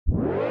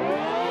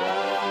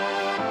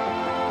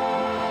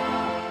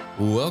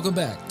Welcome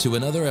back to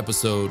another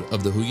episode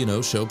of the Who You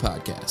Know Show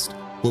podcast,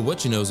 where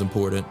what you know is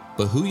important,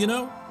 but who you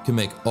know can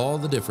make all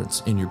the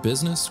difference in your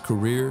business,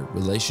 career,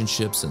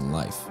 relationships, and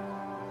life.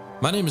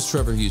 My name is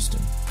Trevor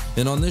Houston,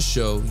 and on this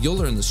show, you'll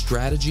learn the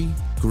strategy,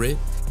 grit,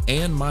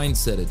 and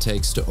mindset it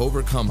takes to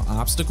overcome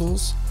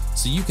obstacles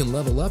so you can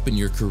level up in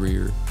your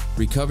career,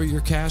 recover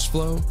your cash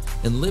flow,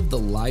 and live the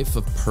life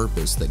of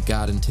purpose that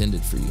God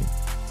intended for you.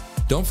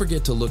 Don't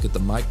forget to look at the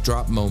mic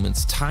drop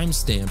moments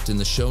time-stamped in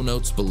the show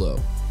notes below.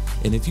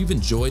 And if you've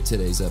enjoyed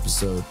today's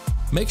episode,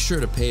 make sure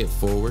to pay it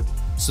forward,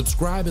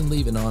 subscribe, and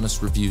leave an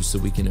honest review so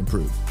we can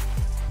improve.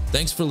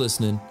 Thanks for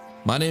listening.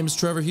 My name is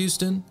Trevor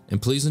Houston,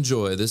 and please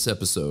enjoy this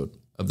episode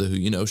of the Who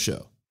You Know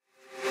Show.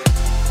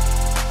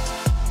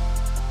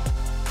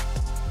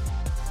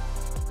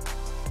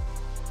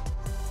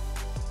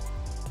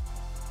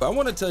 I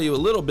want to tell you a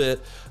little bit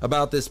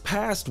about this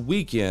past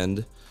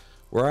weekend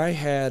where I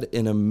had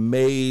an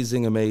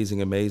amazing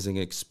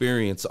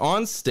experience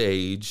on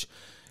stage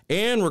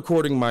and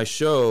recording my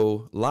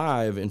show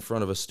live in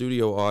front of a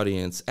studio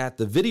audience at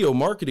the Video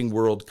Marketing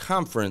World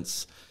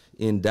Conference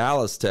in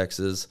Dallas,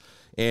 Texas.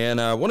 And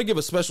I want to give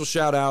a special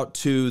shout out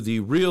to the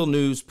Real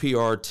News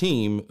PR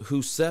team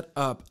who set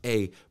up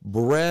a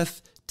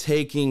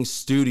breathtaking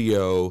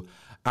studio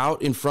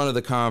out in front of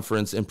the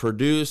conference and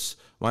produce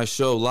my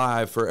show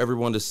live for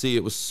everyone to see.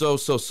 It was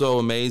so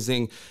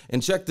amazing.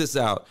 And check this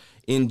out.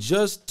 In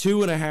just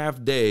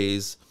 2.5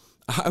 days,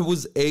 I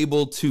was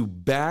able to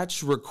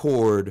batch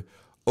record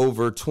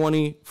over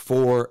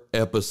 24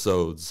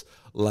 episodes.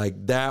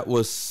 Like, that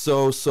was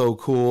so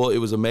cool. It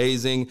was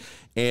amazing.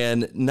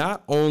 And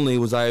not only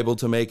was I able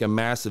to make a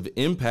massive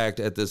impact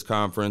at this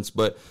conference,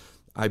 but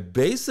I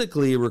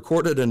basically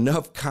recorded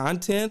enough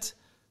content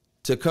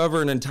to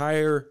cover an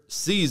entire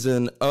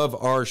season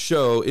of our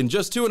show in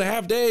just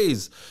 2.5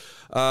 days.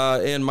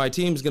 And my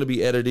team's going to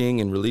be editing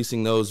and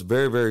releasing those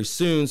very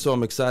soon, so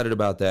I'm excited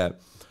about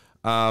that.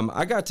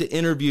 I got to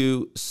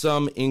interview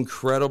some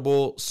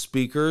incredible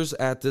speakers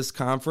at this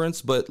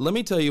conference, but let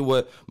me tell you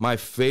what my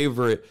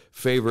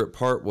favorite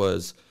part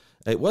was.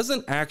 It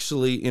wasn't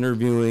actually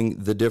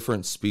interviewing the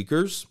different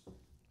speakers.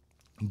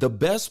 The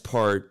best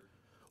part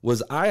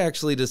was I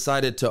actually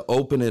decided to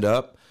open it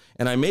up,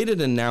 and I made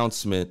an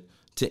announcement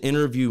to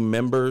interview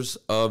members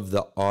of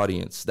the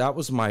audience. That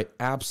was my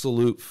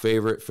absolute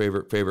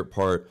favorite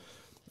part.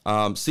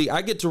 See,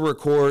 I get to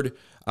record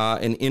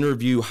and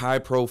interview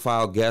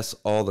high-profile guests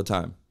all the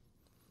time.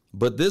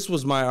 But this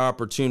was my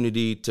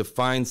opportunity to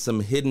find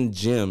some hidden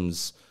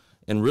gems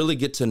and really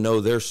get to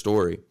know their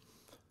story.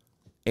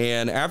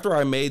 And after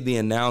I made the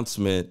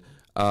announcement,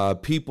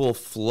 people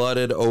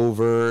flooded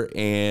over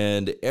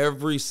and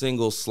every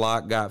single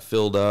slot got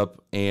filled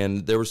up.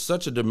 And there was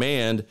such a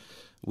demand,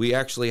 we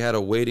actually had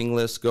a waiting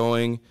list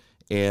going.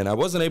 And I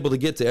wasn't able to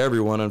get to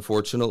everyone,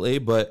 unfortunately.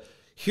 But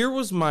here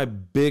was my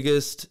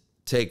biggest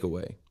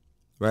takeaway,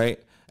 right?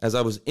 As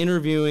I was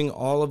interviewing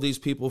all of these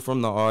people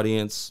from the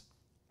audience,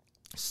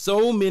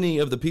 so many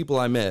of the people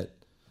I met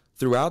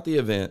throughout the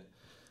event,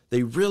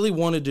 they really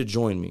wanted to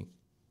join me,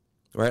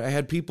 right? I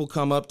had people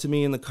come up to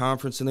me in the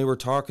conference and they were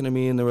talking to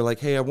me and they were like,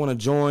 hey, I want to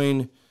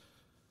join.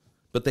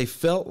 But they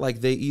felt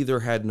like they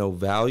either had no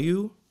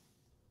value,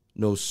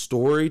 no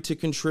story to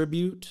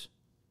contribute,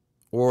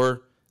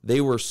 or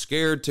they were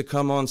scared to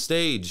come on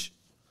stage.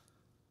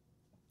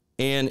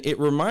 And it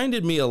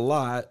reminded me a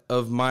lot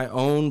of my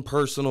own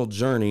personal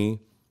journey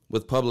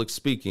with public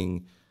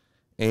speaking.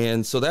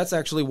 And so that's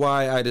actually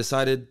why I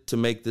decided to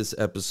make this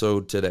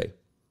episode today.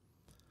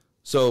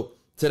 So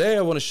today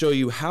I want to show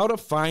you how to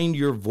find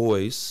your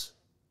voice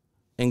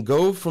and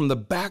go from the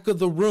back of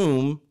the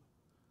room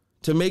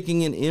to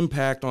making an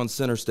impact on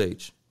center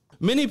stage.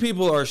 Many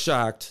people are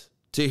shocked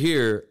to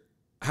hear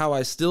how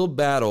I still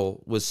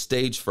battle with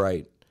stage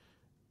fright.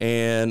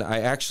 And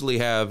I actually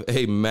have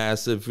a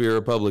massive fear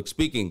of public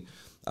speaking.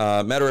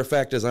 Matter of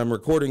fact, as I'm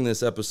recording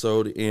this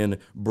episode in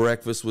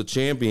Breakfast with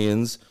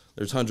Champions,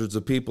 there's hundreds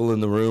of people in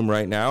the room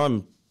right now.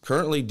 I'm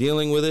currently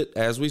dealing with it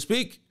as we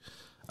speak.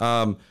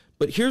 But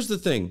here's the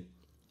thing.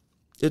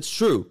 It's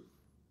true.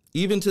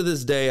 Even to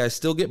this day, I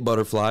still get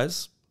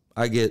butterflies.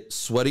 I get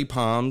sweaty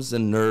palms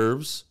and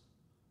nerves.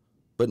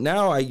 But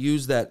now I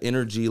use that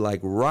energy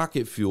like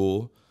rocket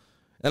fuel.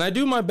 And I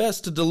do my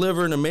best to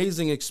deliver an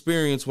amazing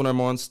experience when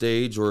I'm on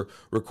stage or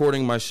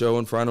recording my show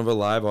in front of a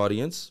live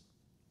audience.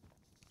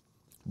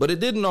 But it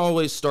didn't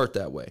always start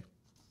that way.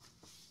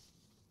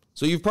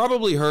 So you've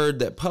probably heard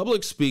that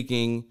public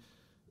speaking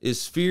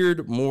is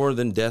feared more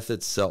than death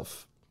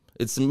itself.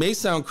 It may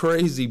sound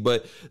crazy,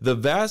 but the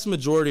vast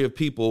majority of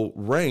people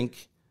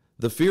rank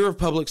the fear of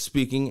public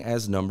speaking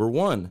as number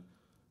one.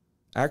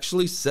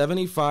 Actually,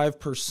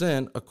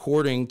 75%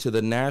 according to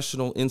the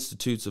National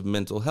Institutes of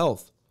Mental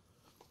Health.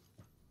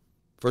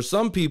 For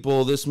some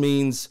people, this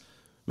means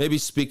maybe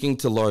speaking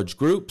to large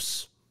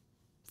groups.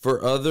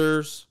 For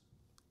others,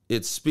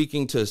 it's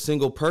speaking to a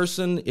single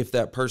person if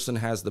that person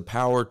has the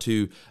power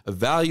to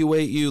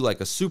evaluate you like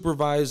a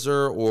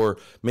supervisor or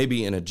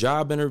maybe in a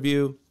job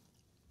interview.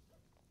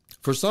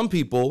 For some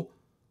people,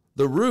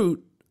 the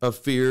root of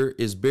fear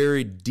is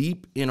buried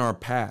deep in our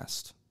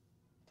past.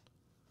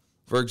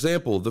 For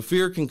example, the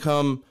fear can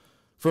come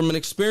from an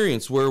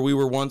experience where we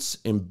were once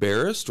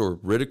embarrassed or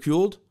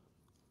ridiculed,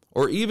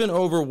 or even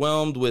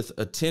overwhelmed with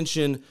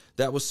attention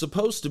that was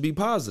supposed to be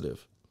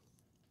positive.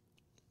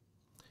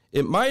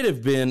 It might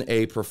have been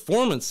a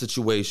performance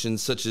situation,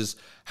 such as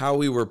how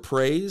we were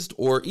praised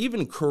or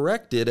even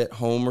corrected at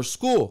home or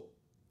school.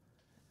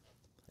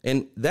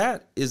 And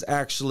that is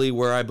actually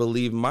where I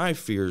believe my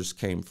fears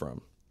came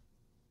from.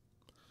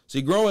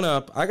 See, growing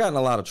up, I got in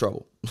a lot of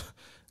trouble.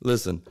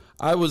 Listen,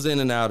 I was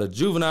in and out of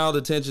juvenile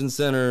detention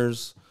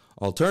centers,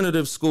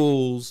 alternative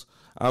schools.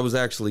 I was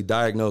actually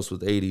diagnosed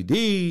with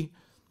ADD.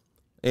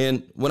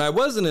 And when I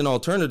wasn't in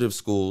alternative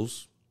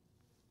schools,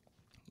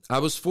 I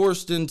was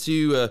forced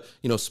into,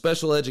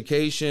 special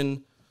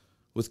education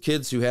with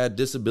kids who had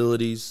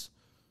disabilities.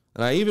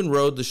 And I even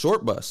rode the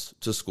short bus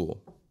to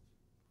school.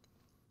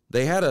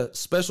 They had a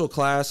special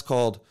class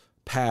called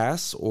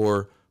PASS,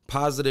 or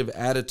Positive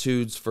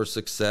Attitudes for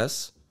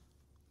Success.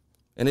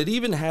 And it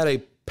even had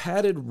a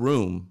padded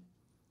room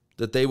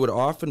that they would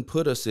often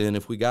put us in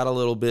if we got a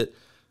little bit,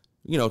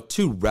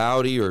 too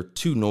rowdy or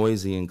too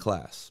noisy in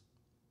class.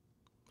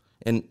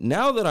 And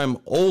now that I'm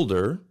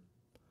older,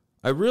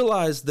 I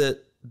realized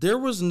that there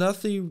was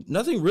nothing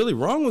really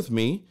wrong with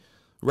me,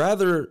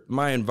 rather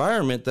my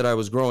environment that I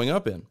was growing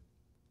up in.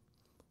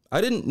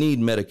 I didn't need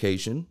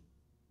medication.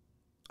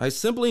 I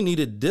simply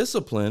needed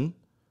discipline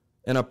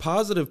and a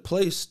positive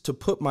place to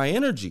put my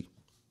energy.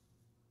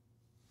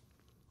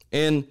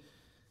 And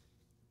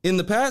in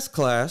the past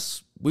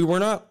class, we were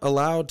not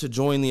allowed to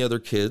join the other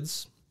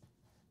kids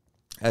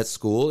at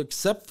school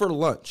except for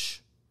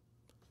lunch.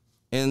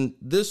 And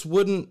this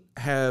wouldn't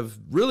have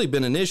really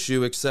been an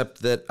issue,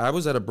 except that I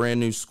was at a brand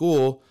new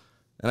school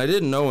and I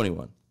didn't know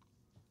anyone.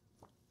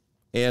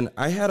 And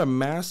I had a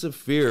massive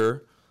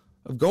fear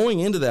of going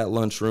into that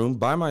lunchroom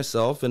by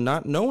myself and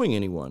not knowing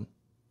anyone.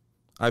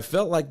 I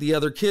felt like the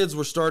other kids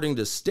were starting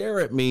to stare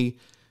at me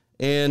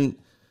and,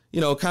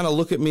 kind of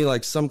look at me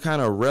like some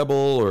kind of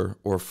rebel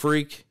or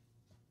freak.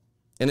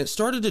 And it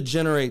started to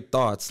generate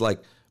thoughts like,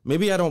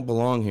 maybe I don't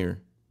belong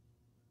here.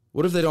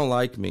 What if they don't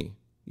like me?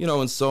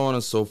 And so on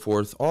and so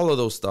forth. All of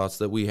those thoughts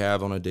that we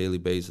have on a daily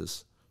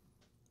basis.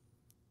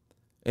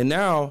 And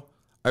now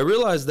I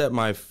realized that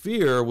my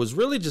fear was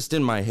really just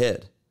in my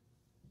head.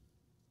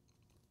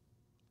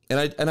 And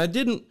I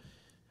didn't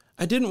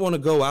want to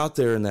go out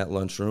there in that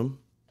lunchroom.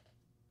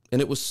 And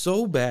it was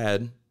so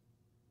bad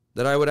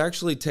that I would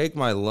actually take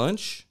my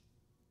lunch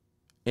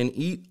and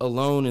eat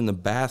alone in the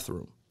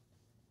bathroom.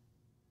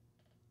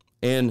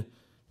 And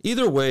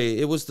either way,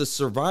 it was the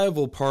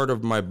survival part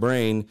of my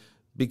brain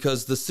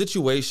because the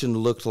situation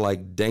looked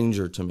like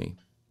danger to me.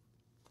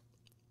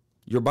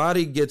 Your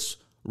body gets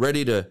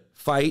ready to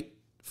fight,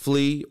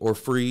 flee, or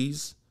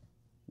freeze,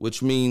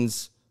 which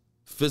means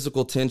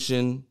physical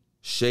tension,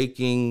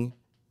 shaking,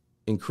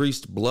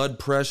 increased blood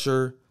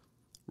pressure,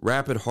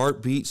 rapid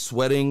heartbeat,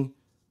 sweating,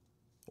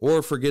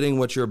 or forgetting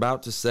what you're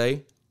about to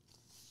say.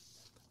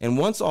 And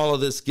once all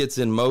of this gets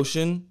in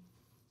motion,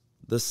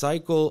 the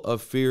cycle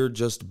of fear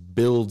just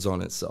builds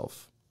on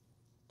itself.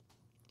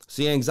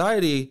 See,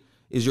 anxiety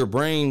is your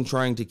brain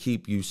trying to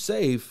keep you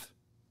safe.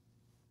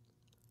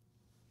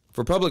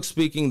 For public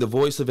speaking, the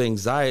voice of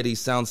anxiety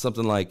sounds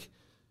something like,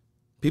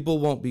 people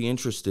won't be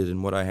interested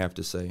in what I have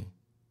to say.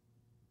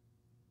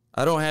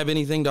 I don't have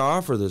anything to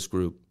offer this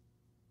group.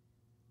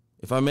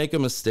 If I make a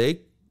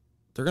mistake,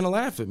 they're going to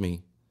laugh at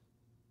me.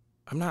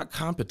 I'm not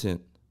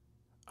competent.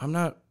 I'm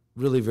not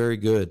really very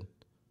good.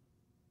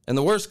 And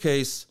the worst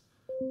case,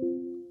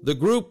 the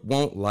group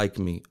won't like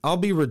me. I'll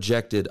be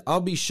rejected. I'll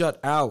be shut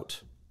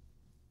out.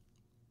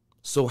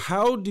 So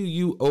how do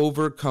you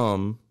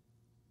overcome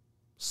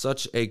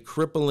such a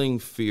crippling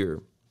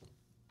fear?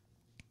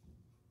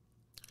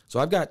 So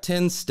I've got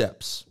 10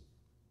 steps.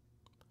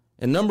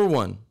 And number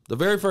one, the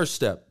very first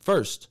step,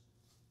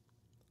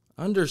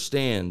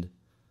 understand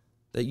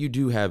that you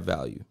do have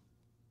value.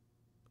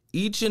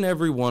 Each and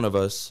every one of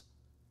us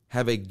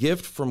have a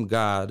gift from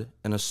God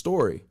and a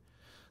story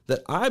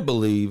that I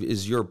believe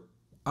is your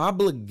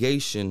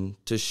obligation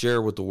to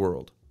share with the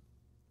world.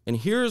 And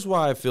here's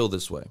why I feel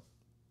this way.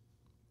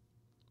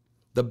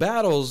 The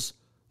battles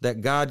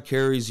that God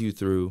carries you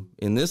through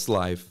in this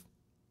life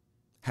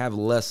have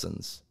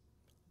lessons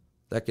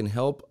that can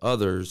help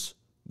others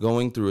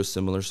going through a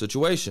similar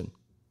situation.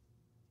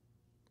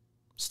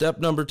 Step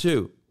number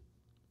 2,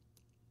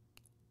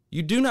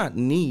 you do not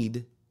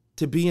need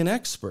to be an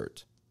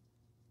expert.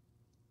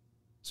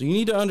 So you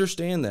need to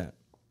understand that.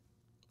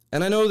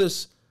 And I know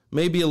this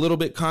may be a little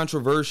bit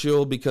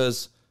controversial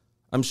because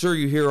I'm sure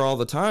you hear all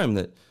the time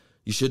that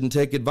you shouldn't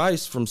take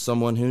advice from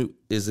someone who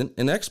isn't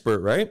an expert,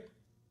 right?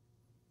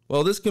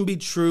 Well, this can be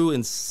true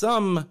in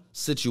some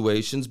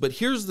situations, but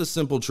here's the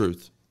simple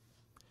truth.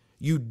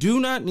 You do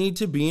not need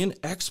to be an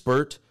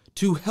expert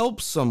to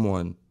help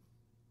someone.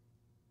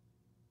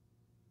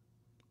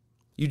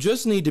 You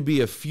just need to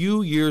be a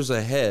few years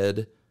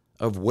ahead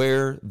of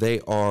where they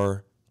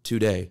are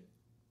today.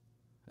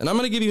 And I'm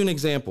going to give you an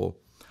example.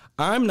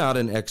 I'm not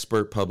an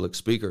expert public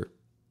speaker.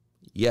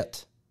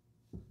 yet.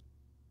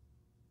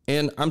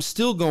 And I'm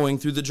still going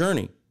through the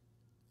journey.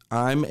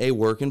 I'm a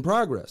work in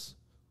progress.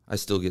 I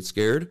still get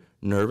scared,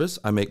 nervous.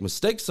 I make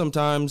mistakes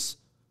sometimes,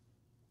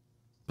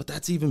 but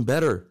that's even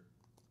better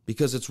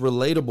because it's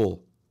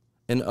relatable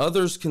and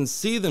others can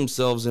see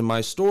themselves in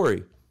my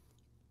story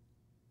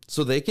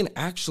so they can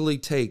actually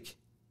take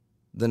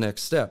the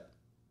next step.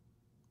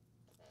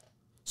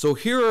 So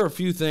here are a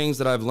few things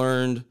that I've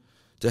learned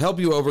to help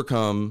you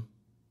overcome,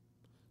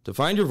 to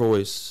find your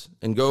voice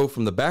and go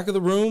from the back of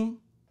the room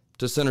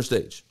to center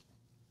stage.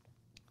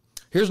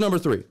 Here's number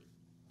 3.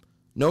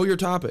 Know your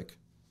topic.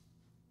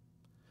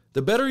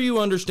 The better you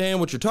understand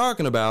what you're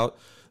talking about,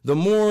 the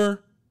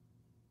more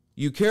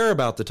you care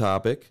about the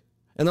topic,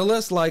 and the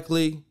less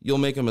likely you'll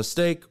make a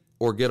mistake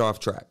or get off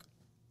track.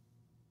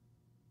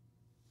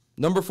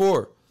 Number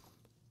 4,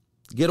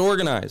 get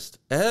organized.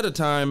 Ahead of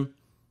time,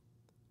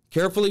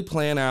 carefully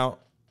plan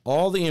out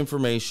all the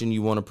information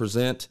you want to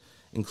present,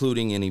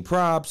 including any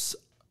props,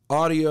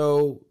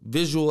 audio,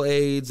 visual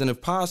aids, and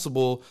if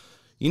possible,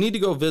 you need to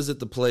go visit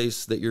the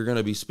place that you're going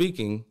to be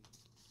speaking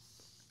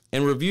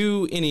and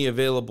review any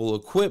available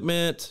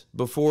equipment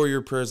before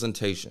your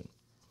presentation.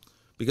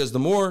 Because the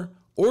more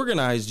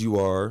organized you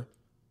are,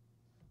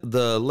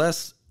 the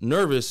less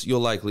nervous you'll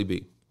likely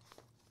be.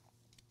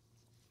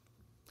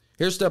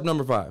 Here's step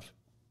number 5.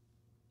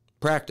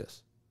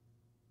 Practice.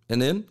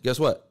 And then, guess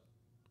what?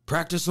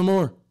 Practice some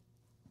more.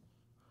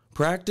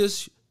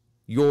 Practice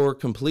your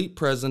complete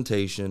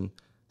presentation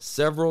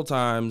several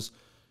times.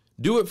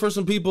 Do it for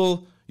some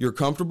people you're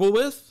comfortable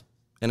with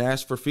and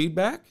ask for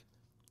feedback.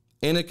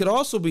 And it could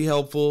also be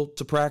helpful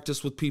to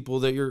practice with people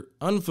that you're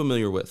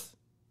unfamiliar with.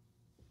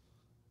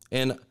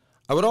 And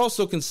I would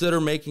also consider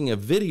making a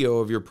video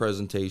of your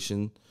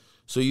presentation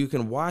so you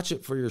can watch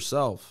it for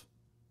yourself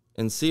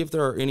and see if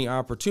there are any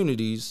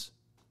opportunities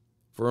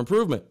for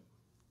improvement.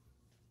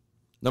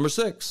 Number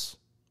 6,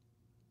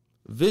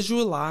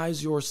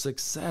 visualize your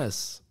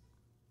success.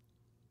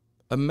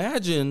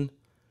 Imagine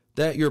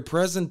that your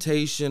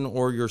presentation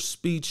or your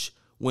speech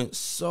went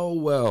so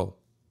well.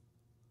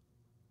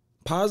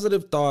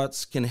 Positive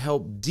thoughts can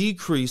help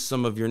decrease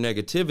some of your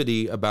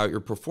negativity about your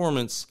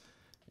performance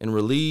and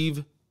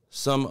relieve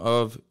some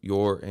of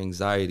your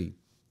anxiety.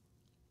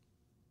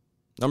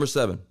 Number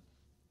 7,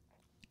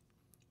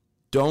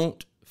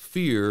 don't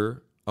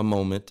fear a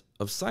moment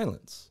of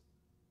silence.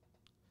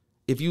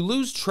 If you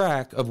lose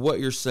track of what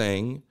you're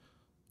saying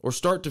or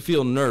start to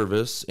feel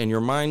nervous and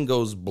your mind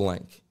goes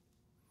blank,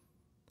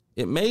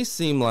 it may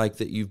seem like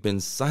that you've been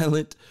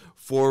silent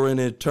for an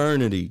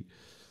eternity,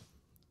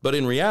 but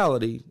in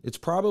reality, it's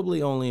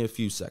probably only a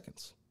few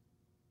seconds.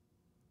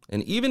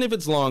 And even if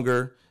it's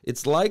longer,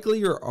 it's likely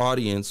your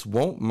audience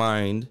won't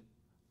mind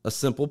a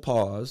simple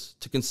pause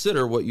to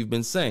consider what you've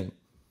been saying.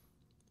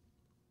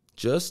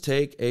 Just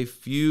take a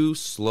few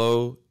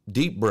slow,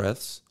 deep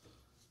breaths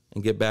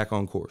and get back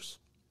on course.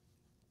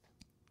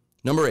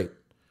 Number 8,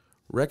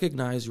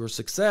 recognize your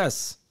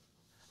success.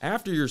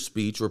 After your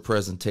speech or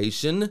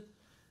presentation,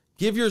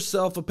 give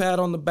yourself a pat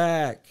on the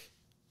back.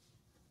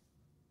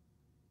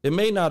 It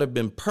may not have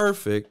been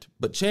perfect,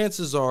 but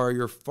chances are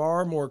you're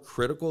far more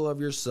critical of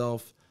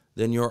yourself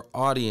than your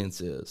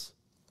audience is.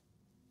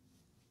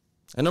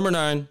 And number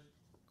 9,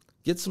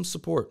 get some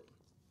support.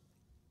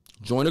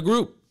 Join a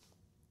group.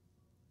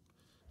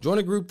 Join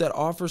a group that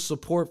offers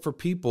support for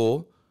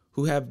people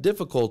who have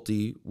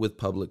difficulty with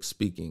public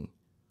speaking,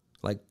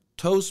 like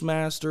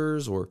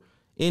Toastmasters or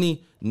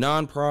any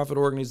nonprofit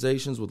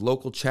organizations with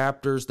local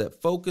chapters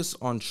that focus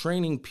on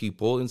training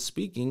people in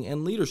speaking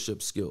and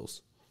leadership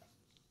skills.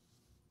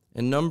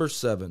 And number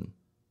 7,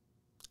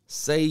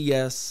 say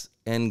yes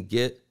and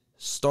get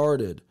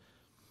started.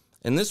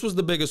 And this was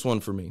the biggest one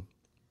for me.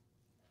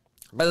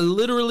 I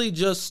literally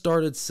just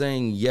started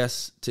saying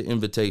yes to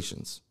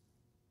invitations.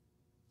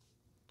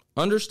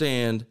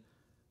 Understand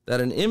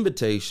that an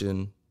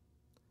invitation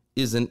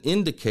is an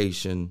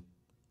indication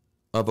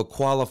of a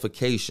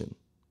qualification.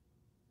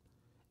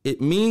 It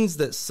means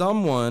that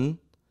someone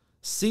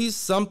sees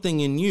something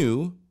in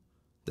you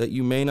that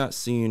you may not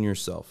see in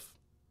yourself.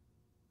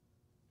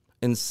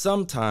 And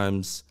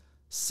sometimes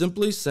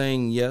simply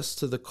saying yes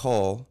to the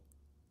call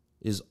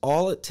is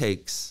all it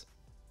takes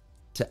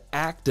to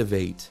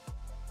activate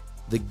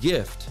the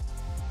gift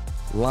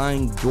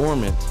lying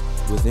dormant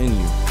within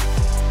you.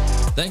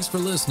 Thanks for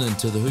listening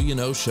to the Who You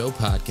Know Show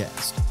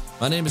podcast.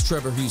 My name is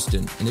Trevor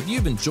Houston, and if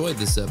you've enjoyed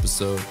this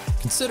episode,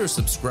 consider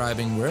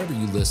subscribing wherever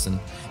you listen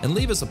and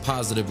leave us a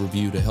positive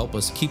review to help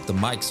us keep the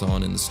mics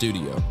on in the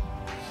studio.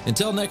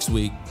 Until next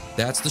week,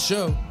 that's the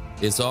show.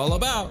 It's all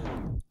about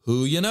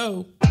who you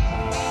know.